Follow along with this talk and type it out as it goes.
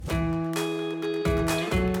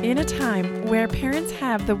In a time where parents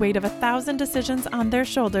have the weight of 1,000 decisions on their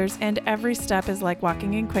shoulders and every step is like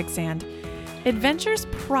walking in quicksand, adventure's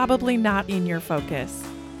probably not in your focus.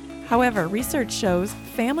 However, research shows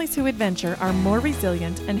families who adventure are more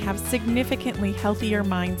resilient and have significantly healthier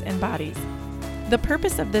minds and bodies. The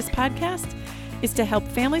purpose of this podcast is to help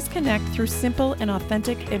families connect through simple and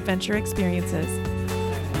authentic adventure experiences.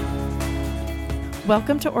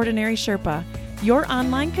 Welcome to Ordinary Sherpa, your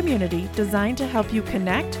online community designed to help you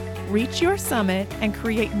connect, reach your summit, and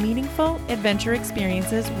create meaningful adventure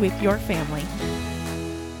experiences with your family.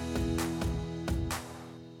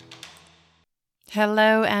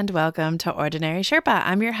 Hello and welcome to Ordinary Sherpa.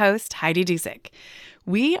 I'm your host, Heidi Dusick.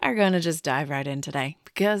 We are going to just dive right in today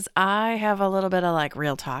because I have a little bit of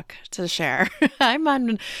real talk to share. I'm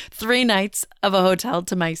on 3 nights of a hotel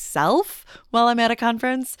to myself while I'm at a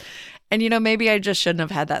conference. And maybe I just shouldn't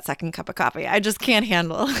have had that second cup of coffee. I just can't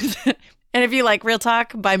handle it. And if you like real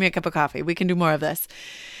talk, buy me a cup of coffee. We can do more of this.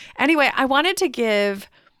 Anyway, I've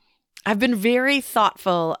been very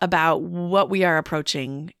thoughtful about what we are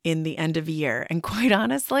approaching in the end of year. And quite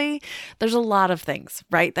honestly, there's a lot of things,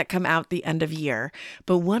 right, that come out the end of year.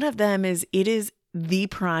 But one of them is it is the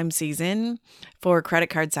prime season for credit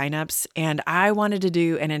card signups. And I wanted to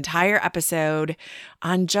do an entire episode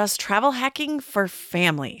on just travel hacking for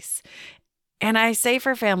families. And I say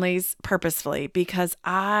for families purposefully because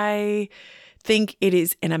I think it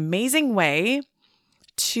is an amazing way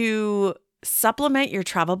to supplement your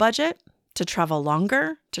travel budget, to travel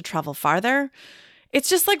longer, to travel farther. It's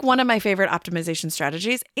just one of my favorite optimization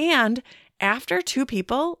strategies. And after 2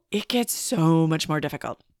 people, it gets so much more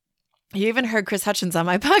difficult. You even heard Chris Hutchins on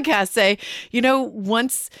my podcast say,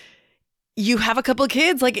 once you have a couple of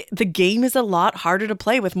kids, the game is a lot harder to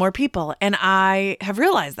play with more people. And I have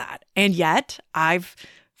realized that. And yet I've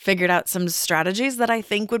figured out some strategies that I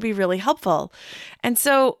think would be really helpful. And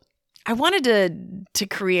so I wanted to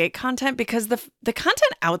create content because the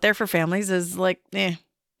content out there for families is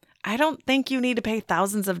I don't think you need to pay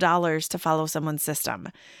thousands of dollars to follow someone's system.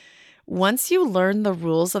 Once you learn the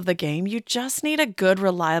rules of the game, you just need a good,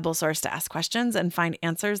 reliable source to ask questions and find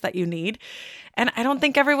answers that you need. And I don't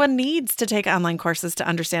think everyone needs to take online courses to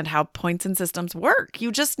understand how points and systems work.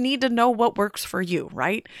 You just need to know what works for you,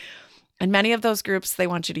 right? And many of those groups, they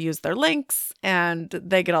want you to use their links and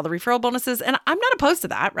they get all the referral bonuses. And I'm not opposed to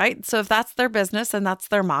that, right? So if that's their business and that's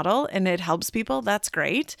their model and it helps people, that's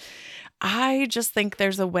great. I just think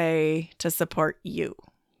there's a way to support you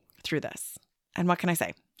through this. And what can I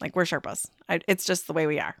say? We're Sherpas. It's just the way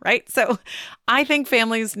we are, right? So I think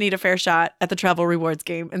families need a fair shot at the travel rewards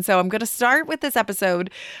game. And so I'm going to start with this episode,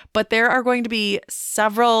 but there are going to be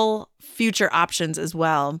several future options as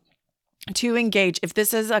well to engage. If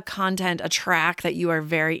this is a track that you are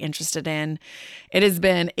very interested in, it has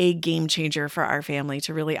been a game changer for our family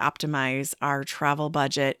to really optimize our travel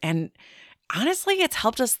budget. And honestly, it's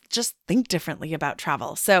helped us just think differently about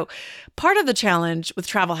travel. So part of the challenge with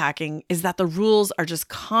travel hacking is that the rules are just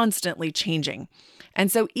constantly changing.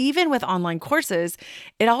 And so even with online courses,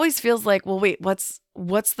 it always feels like, well, wait, what's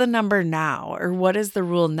the number now? Or what is the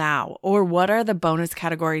rule now? Or what are the bonus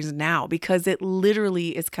categories now? Because it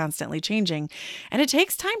literally is constantly changing. And it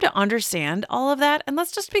takes time to understand all of that. And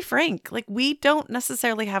let's just be frank, we don't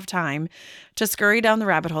necessarily have time to scurry down the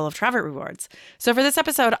rabbit hole of travel rewards. So for this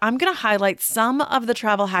episode, I'm going to highlight some of the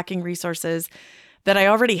travel hacking resources that I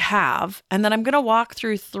already have. And then I'm going to walk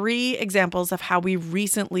through 3 examples of how we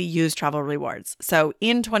recently used travel rewards. So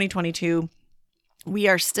in 2022, we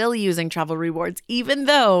are still using travel rewards, even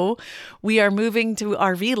though we are moving to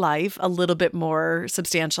RV life a little bit more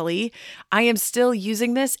substantially. I am still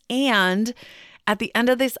using this. And at the end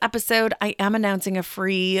of this episode, I am announcing a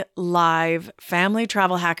free live Family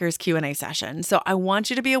Travel Hackers Q&A session. So I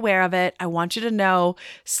want you to be aware of it. I want you to know,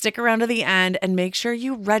 stick around to the end and make sure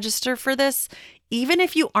you register for this, even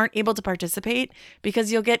if you aren't able to participate,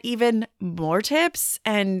 because you'll get even more tips.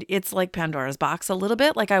 And it's like Pandora's box a little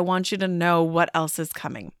bit. I want you to know what else is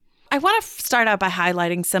coming. I want to start out by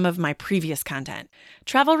highlighting some of my previous content.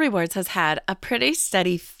 Travel Rewards has had a pretty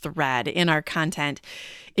steady thread in our content.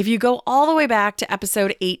 If you go all the way back to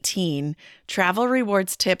episode 18, Travel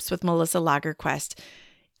Rewards Tips with Melissa Lagerquist,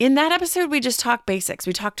 in that episode, we just talk basics.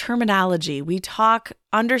 We talk terminology. We talk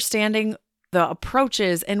understanding the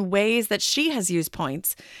approaches and ways that she has used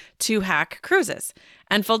points to hack cruises.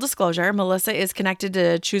 And full disclosure, Melissa is connected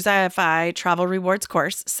to Choose IFI Travel Rewards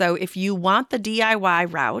course. So if you want the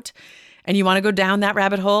DIY route and you want to go down that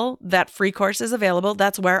rabbit hole, that free course is available.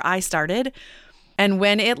 That's where I started. And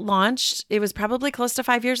when it launched, it was probably close to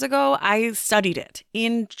 5 years ago, I studied it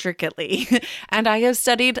intricately. And I have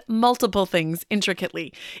studied multiple things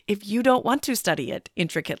intricately. If you don't want to study it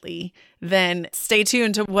intricately, then stay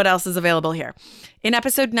tuned to what else is available here. In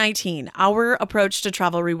episode 19, our approach to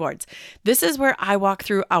travel rewards. This is where I walk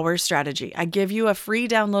through our strategy. I give you a free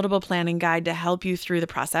downloadable planning guide to help you through the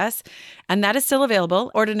process. And that is still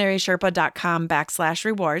available,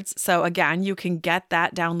 ordinarysherpa.com/rewards. So again, you can get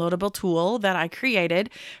that downloadable tool that I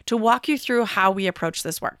created to walk you through how we approach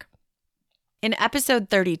this work. In episode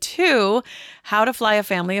 32, how to fly a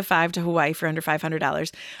family of 5 to Hawaii for under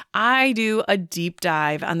 $500, I do a deep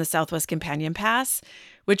dive on the Southwest Companion Pass,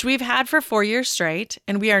 which we've had for 4 years straight,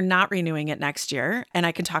 and we are not renewing it next year. And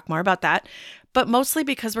I can talk more about that, but mostly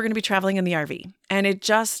because we're going to be traveling in the RV. And I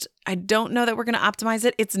don't know that we're going to optimize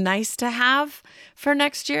it. It's nice to have for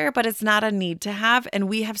next year, but it's not a need to have. And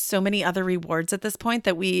we have so many other rewards at this point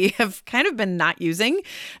that we have kind of been not using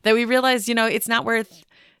that we realize, it's not worth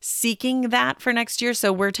seeking that for next year.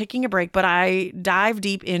 So we're taking a break, but I dive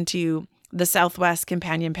deep into the Southwest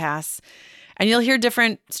Companion Pass, and you'll hear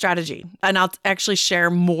different strategy. And I'll actually share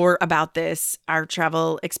more about this, our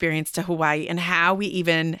travel experience to Hawaii, and how we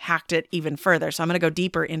even hacked it even further. So I'm going to go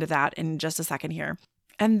deeper into that in just a second here.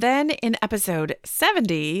 And then in episode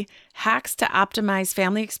 70, Hacks to Optimize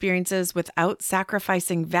Family Experiences Without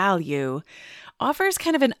Sacrificing Value, offers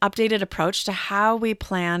kind of an updated approach to how we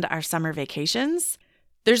planned our summer vacations.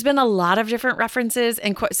 There's been a lot of different references,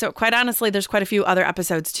 and so quite honestly, there's quite a few other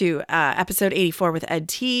episodes too. Episode 84 with Ed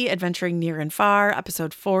T, Adventuring Near and Far,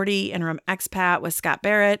 episode 40, Interim Expat with Scott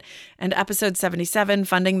Barrett, and episode 77,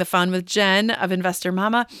 Funding the Fun with Jen of Investor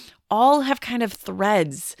Mama, all have kind of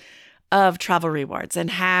threads of travel rewards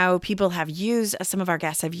and how people have used, some of our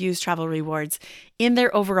guests have used travel rewards in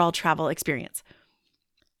their overall travel experience.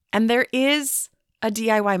 And there is a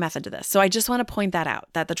DIY method to this. So I just want to point that out,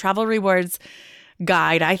 that the travel rewards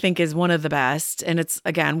guide, I think, is one of the best. And it's,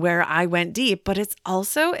 again, where I went deep, but it's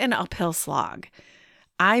also an uphill slog.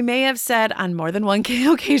 I may have said on more than one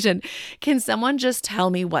occasion, can someone just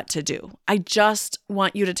tell me what to do? I just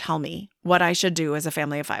want you to tell me what I should do as a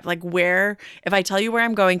family of 5. Like if I tell you where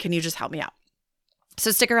I'm going, can you just help me out?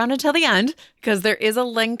 So stick around until the end, because there is a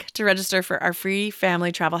link to register for our free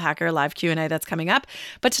Family Travel Hacker live Q&A that's coming up.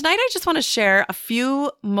 But tonight, I just want to share a few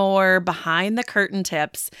more behind the curtain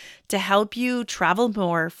tips to help you travel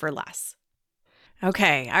more for less.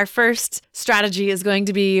 Okay, our first strategy is going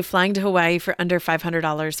to be flying to Hawaii for under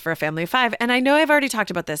 $500 for a family of 5. And I know I've already talked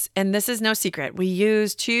about this, and this is no secret. We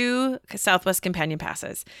use 2 Southwest Companion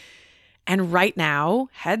Passes. And right now,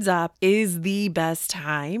 heads up, is the best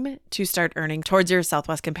time to start earning towards your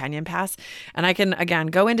Southwest Companion Pass. And I can, again,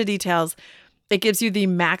 go into details. It gives you the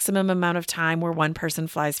maximum amount of time where one person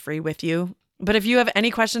flies free with you. But if you have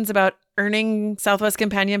any questions about earning Southwest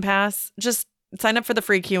Companion Pass, just sign up for the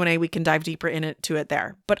free Q&A. We can dive deeper into it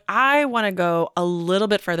there. But I want to go a little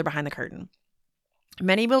bit further behind the curtain.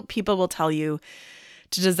 Many people will tell you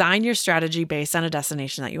to design your strategy based on a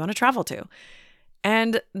destination that you want to travel to.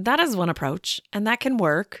 And that is one approach, and that can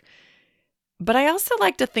work. But I also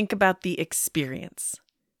like to think about the experience.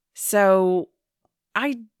 So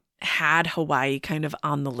I had Hawaii kind of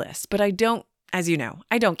on the list, but I don't, as you know,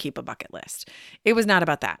 I don't keep a bucket list. It was not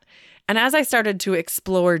about that. And as I started to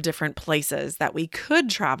explore different places that we could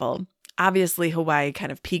travel, obviously Hawaii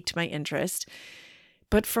kind of piqued my interest.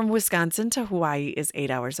 But from Wisconsin to Hawaii is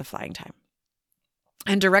 8 hours of flying time.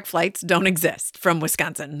 And direct flights don't exist from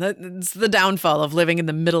Wisconsin. It's the downfall of living in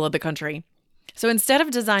the middle of the country. So instead of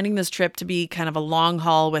designing this trip to be kind of a long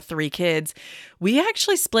haul with 3 kids, we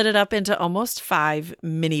actually split it up into almost 5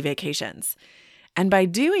 mini vacations. And by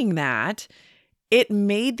doing that, it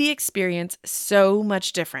made the experience so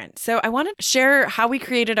much different. So I want to share how we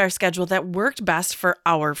created our schedule that worked best for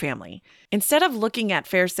our family. Instead of looking at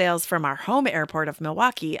fare sales from our home airport of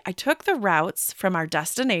Milwaukee, I took the routes from our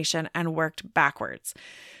destination and worked backwards.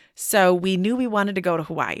 So we knew we wanted to go to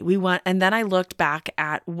Hawaii. And then I looked back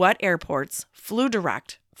at what airports flew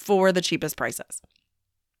direct for the cheapest prices.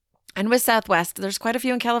 And with Southwest, there's quite a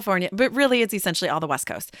few in California, but really it's essentially all the West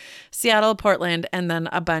Coast. Seattle, Portland, and then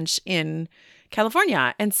a bunch in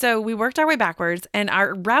California. And so we worked our way backwards, and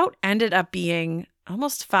our route ended up being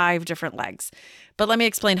almost 5 different legs. But let me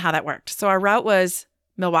explain how that worked. So our route was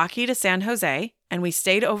Milwaukee to San Jose, and we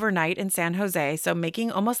stayed overnight in San Jose, so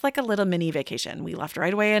making almost like a little mini vacation. We left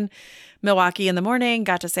right away in Milwaukee in the morning,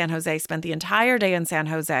 got to San Jose, spent the entire day in San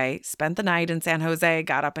Jose, spent the night in San Jose,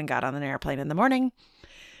 got up and got on an airplane in the morning.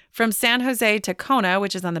 From San Jose to Kona,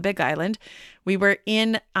 which is on the Big Island, we were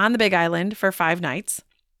on the Big Island for 5 nights.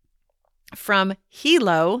 From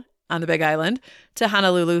Hilo on the Big Island to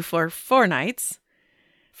Honolulu for 4 nights.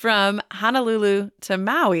 from Honolulu to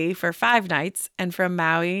Maui for 5 nights, and from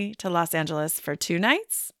Maui to Los Angeles for 2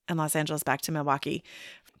 nights, and Los Angeles back to Milwaukee.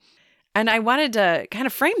 And I wanted to kind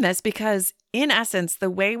of frame this because, in essence, the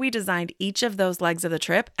way we designed each of those legs of the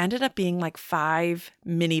trip ended up being like 5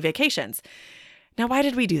 mini vacations. Now, why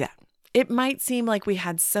did we do that? It might seem like we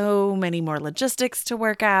had so many more logistics to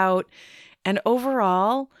work out. And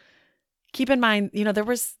overall, keep in mind, there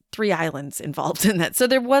was 3 islands involved in that. So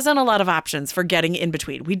there wasn't a lot of options for getting in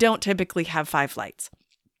between. We don't typically have 5 flights.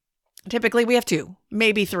 Typically we have 2,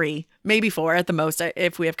 maybe 3, maybe 4 at the most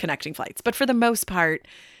if we have connecting flights. But for the most part,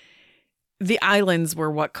 the islands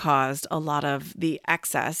were what caused a lot of the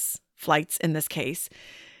excess flights in this case.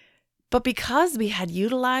 But because we had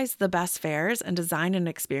utilized the best fares and designed an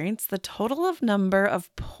experience, the total of number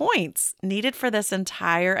of points needed for this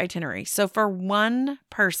entire itinerary, so for one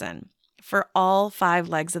person, for all 5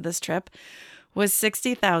 legs of this trip, was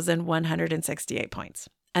 60,168 points.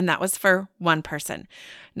 And that was for one person.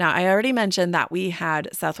 Now, I already mentioned that we had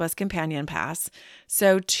Southwest Companion Pass.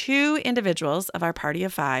 So 2 individuals of our party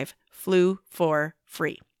of 5 flew for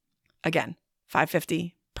free. Again,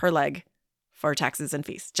 $550 per leg for taxes and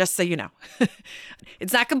fees, just so you know.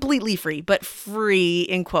 It's not completely free, but free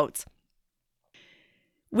in quotes.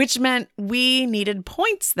 Which meant we needed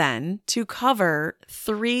points then to cover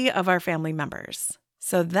 3 of our family members.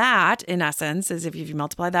 So that, in essence, is if you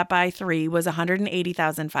multiply that by 3, was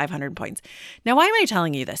 180,500 points. Now, why am I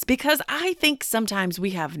telling you this? Because I think sometimes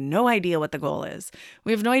we have no idea what the goal is.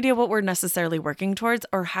 We have no idea what we're necessarily working towards,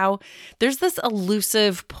 or how there's this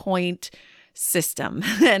elusive point system.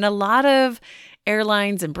 And a lot of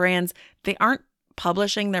airlines and brands, they aren't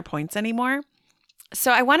publishing their points anymore.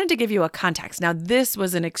 So I wanted to give you a context. Now, this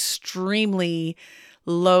was an extremely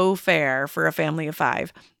low fare for a family of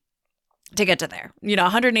 5 to get to there.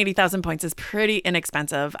 180,000 points is pretty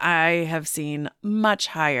inexpensive. I have seen much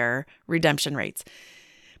higher redemption rates.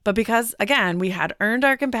 But because, again, we had earned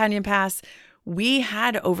our companion pass, we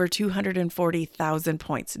had over 240,000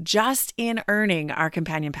 points just in earning our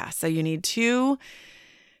companion pass. So you need 2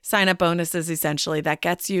 sign-up bonuses, essentially, that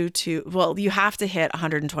gets you to, well, you have to hit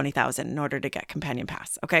 120,000 in order to get companion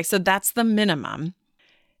pass. Okay, so that's the minimum,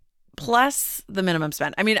 plus the minimum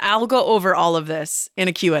spend. I mean, I'll go over all of this in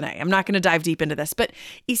a Q&A. I'm not going to dive deep into this, but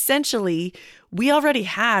essentially, we already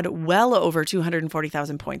had well over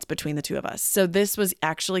 240,000 points between the 2 of us. So this was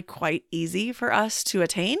actually quite easy for us to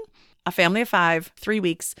attain. A family of 5, 3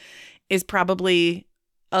 weeks is probably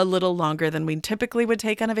a little longer than we typically would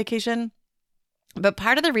take on a vacation. But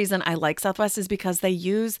part of the reason I like Southwest is because they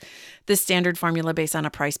use the standard formula based on a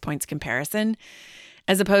price points comparison,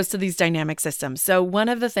 as opposed to these dynamic systems. So one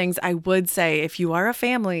of the things I would say, if you are a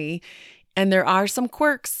family, and there are some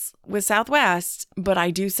quirks with Southwest, but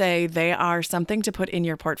I do say they are something to put in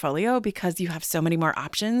your portfolio because you have so many more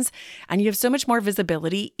options and you have so much more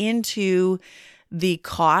visibility into the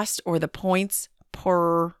cost or the points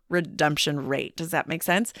per redemption rate. Does that make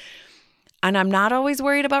sense? And I'm not always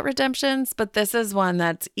worried about redemptions, but this is one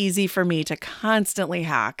that's easy for me to constantly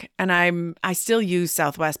hack. And I still use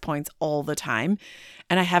Southwest points all the time.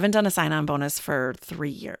 And I haven't done a sign-on bonus for 3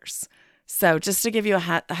 years. So just to give you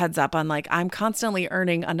a heads up on, I'm constantly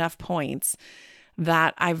earning enough points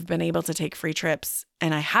that I've been able to take free trips.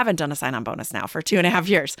 And I haven't done a sign-on bonus now for 2.5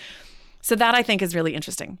 years. So that I think is really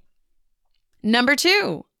interesting. Number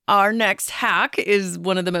 2, our next hack is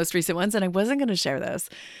one of the most recent ones. And I wasn't going to share this,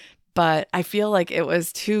 but I feel like it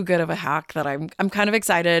was too good of a hack that I'm kind of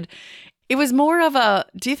excited. It was more of a,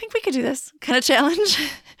 do you think we could do this kind of challenge?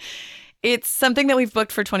 It's something that we've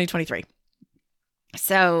booked for 2023.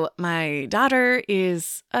 So my daughter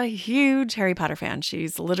is a huge Harry Potter fan.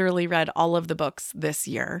 She's literally read all of the books this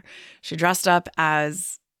year. She dressed up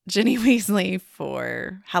as Ginny Weasley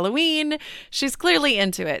for Halloween. She's clearly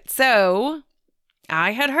into it. So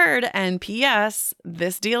I had heard, and P.S.,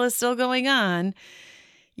 this deal is still going on.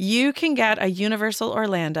 You can get a Universal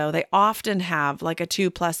Orlando. They often have like a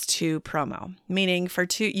 2+2 promo, meaning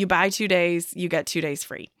you buy 2 days, you get 2 days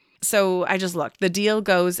free. So I just looked. The deal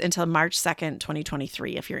goes until March 2nd,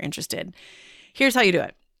 2023, if you're interested. Here's how you do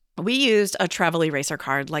it. We used a travel eraser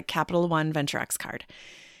card like Capital One Venture X card.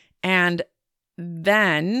 And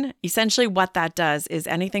then essentially what that does is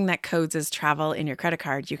anything that codes as travel in your credit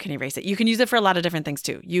card, you can erase it. You can use it for a lot of different things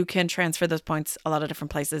too. You can transfer those points a lot of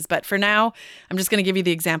different places. But for now, I'm just going to give you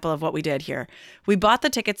the example of what we did here. We bought the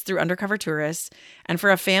tickets through Undercover Tourist. And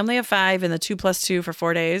for a family of 5 in the 2+2 for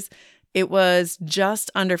 4 days, it was just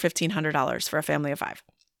under $1,500 for a family of 5.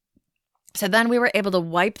 So then we were able to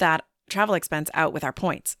wipe that travel expense out with our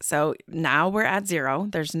points. So now we're at 0.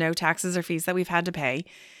 There's no taxes or fees that we've had to pay.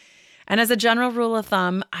 And as a general rule of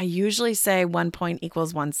thumb, I usually say 1 point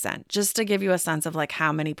equals 1 cent, just to give you a sense of like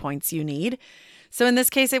how many points you need. So in this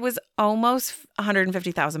case, it was almost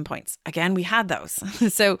 150,000 points. Again, we had those.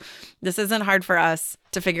 So this isn't hard for us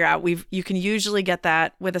to figure out. You can usually get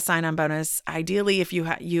that with a sign-on bonus. Ideally, if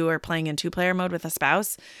you are playing in 2-player mode with a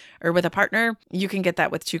spouse or with a partner, you can get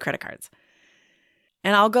that with 2 credit cards.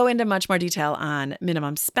 And I'll go into much more detail on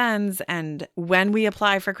minimum spends and when we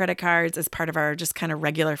apply for credit cards as part of our just kind of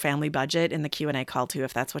regular family budget in the Q&A call too,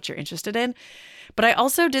 if that's what you're interested in. But I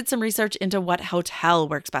also did some research into what hotel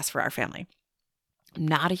works best for our family. I'm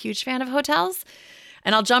not a huge fan of hotels,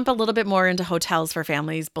 and I'll jump a little bit more into hotels for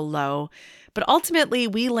families below. But ultimately,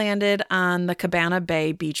 we landed on the Cabana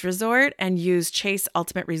Bay Beach Resort and used Chase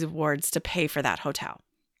Ultimate Rewards to pay for that hotel.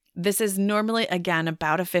 This is normally, again,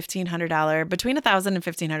 about a $1,500, between $1,000 and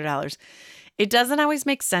 $1,500. It doesn't always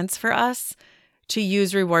make sense for us to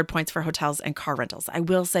use reward points for hotels and car rentals. I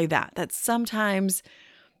will say that sometimes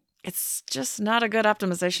it's just not a good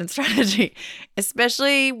optimization strategy,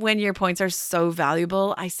 especially when your points are so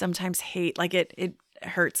valuable. I sometimes hate, like it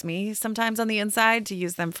hurts me sometimes on the inside to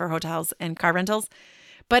use them for hotels and car rentals.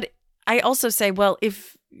 But I also say, well,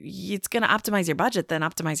 if it's going to optimize your budget, then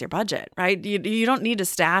optimize your budget, right? You don't need to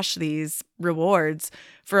stash these rewards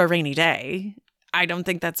for a rainy day. I don't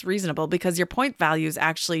think that's reasonable because your point values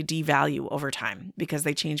actually devalue over time because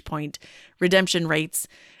they change point redemption rates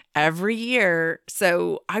every year.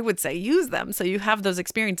 So I would say use them so you have those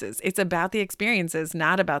experiences. It's about the experiences,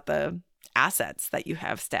 not about the assets that you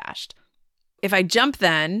have stashed. If I jump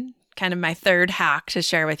then, kind of my third hack to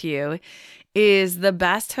share with you is the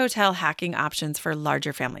best hotel hacking options for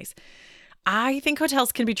larger families. I think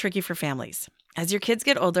hotels can be tricky for families. As your kids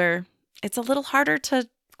get older, it's a little harder to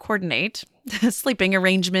coordinate sleeping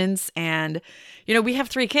arrangements. And, we have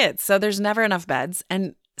 3 kids, so there's never enough beds.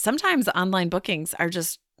 And sometimes online bookings are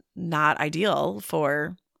just not ideal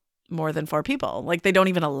for more than 4 people. Like they don't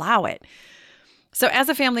even allow it. So as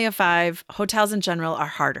a family of 5, hotels in general are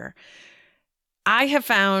harder. I have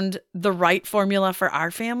found the right formula for our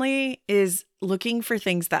family is looking for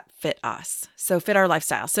things that fit us. So fit our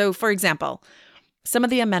lifestyle. So for example, some of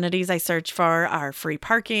the amenities I search for are free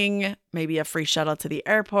parking, maybe a free shuttle to the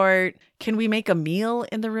airport. Can we make a meal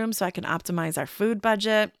in the room so I can optimize our food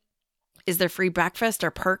budget? Is there free breakfast or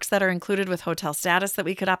perks that are included with hotel status that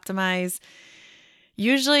we could optimize?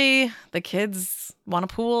 Usually the kids want a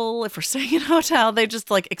pool. If we're staying in a hotel, they just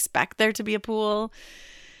expect there to be a pool.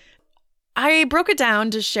 I broke it down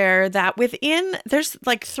to share that there's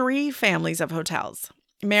 3 families of hotels: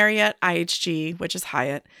 Marriott, IHG, which is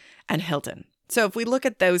Hyatt, and Hilton. So if we look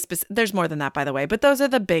at those, there's more than that, by the way, but those are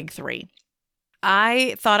the big 3.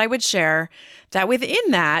 I thought I would share that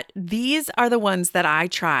within that, these are the ones that I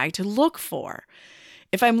try to look for.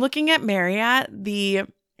 If I'm looking at Marriott, the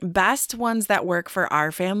best ones that work for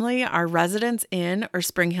our family are Residence Inn or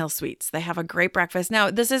Spring Hill Suites. They have a great breakfast. Now,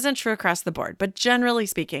 this isn't true across the board, but generally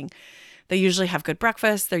speaking, they usually have good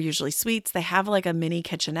breakfast. They're usually suites. They have a mini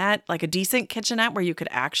kitchenette, a decent kitchenette where you could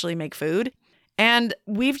actually make food. And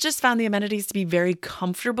we've just found the amenities to be very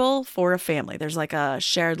comfortable for a family. There's a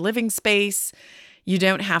shared living space. You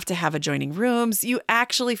don't have to have adjoining rooms. You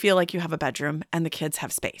actually feel like you have a bedroom and the kids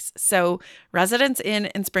have space. So Residence Inn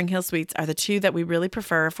and Spring Hill Suites are the 2 that we really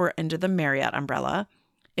prefer if we're under the Marriott umbrella.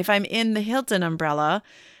 If I'm in the Hilton umbrella,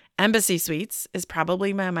 Embassy Suites is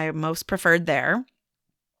probably my most preferred there.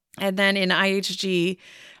 And then in IHG,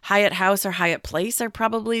 Hyatt House or Hyatt Place are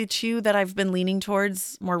probably 2 that I've been leaning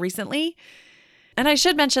towards more recently. And I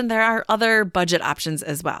should mention there are other budget options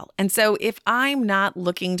as well. And so if I'm not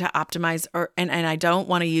looking to optimize and I don't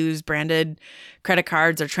want to use branded credit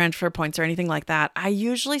cards or transfer points or anything like that, I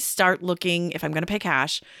usually start looking, if I'm going to pay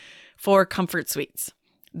cash, for comfort suites.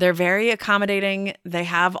 They're very accommodating. They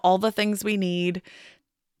have all the things we need.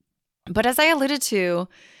 But as I alluded to,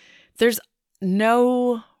 there's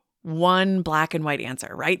no one black and white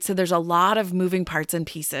answer, right? So there's a lot of moving parts and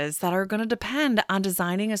pieces that are going to depend on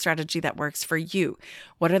designing a strategy that works for you.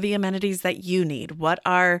 What are the amenities that you need? What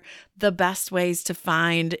are the best ways to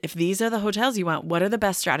find, if these are the hotels you want, what are the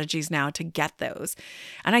best strategies now to get those?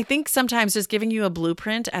 And I think sometimes just giving you a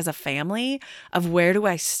blueprint as a family of where do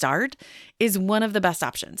I start is one of the best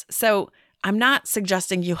options. So I'm not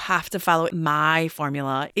suggesting you have to follow my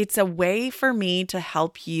formula. It's a way for me to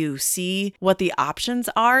help you see what the options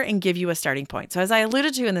are and give you a starting point. So as I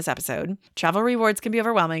alluded to in this episode, travel rewards can be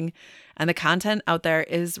overwhelming, and the content out there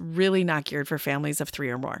is really not geared for families of 3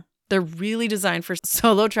 or more. They're really designed for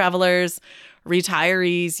solo travelers,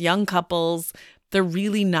 retirees, young couples. They're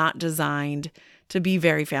really not designed to be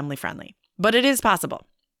very family friendly, but it is possible.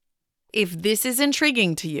 If this is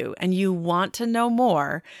intriguing to you and you want to know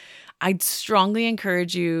more, I'd strongly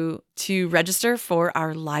encourage you to register for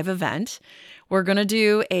our live event. We're going to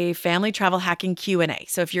do a family travel hacking Q&A.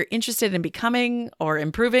 So if you're interested in becoming or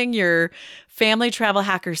improving your family travel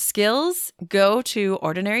hacker skills, go to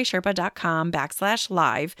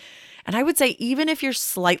ordinarysherpa.com/live. And I would say, even if you're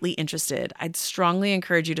slightly interested, I'd strongly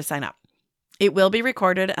encourage you to sign up. It will be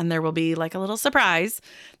recorded, and there will be like a little surprise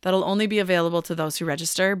that'll only be available to those who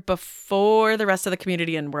register before the rest of the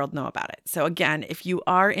community and world know about it. So again, if you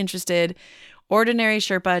are interested,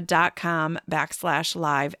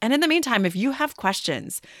 ordinarysherpa.com/live. And in the meantime, if you have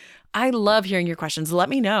questions, I love hearing your questions. Let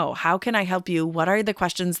me know. How can I help you? What are the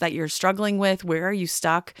questions that you're struggling with? Where are you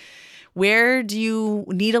stuck? Where do you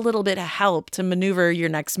need a little bit of help to maneuver your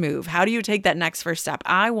next move? How do you take that next first step?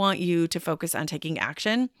 I want you to focus on taking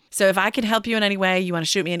action. So if I can help you in any way, you want to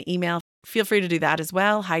shoot me an email, feel free to do that as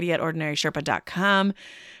well, Heidi@ordinarysherpa.com.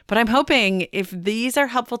 But I'm hoping if these are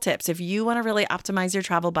helpful tips, if you want to really optimize your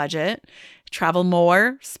travel budget, travel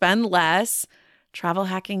more, spend less, travel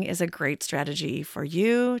hacking is a great strategy for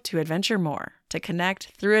you to adventure more, to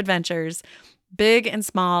connect through adventures, big and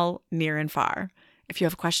small, near and far. If you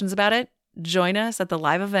have questions about it, join us at the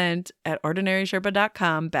live event at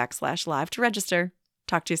ordinarysherpa.com/live to register.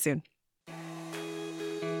 Talk to you soon.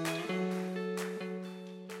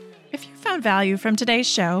 If you found value from today's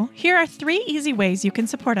show, here are 3 easy ways you can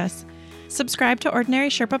support us. Subscribe to Ordinary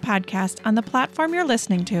Sherpa Podcast on the platform you're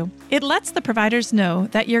listening to. It lets the providers know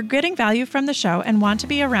that you're getting value from the show and want to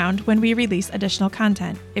be around when we release additional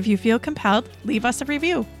content. If you feel compelled, leave us a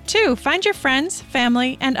review. 2, find your friends,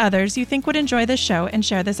 family, and others you think would enjoy this show and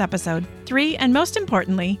share this episode. 3, and most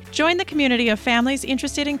importantly, join the community of families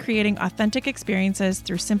interested in creating authentic experiences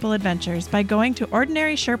through simple adventures by going to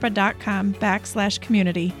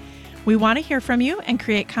ordinarysherpa.com/community. We want to hear from you and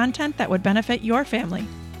create content that would benefit your family.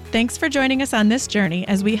 Thanks for joining us on this journey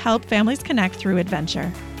as we help families connect through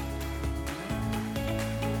adventure.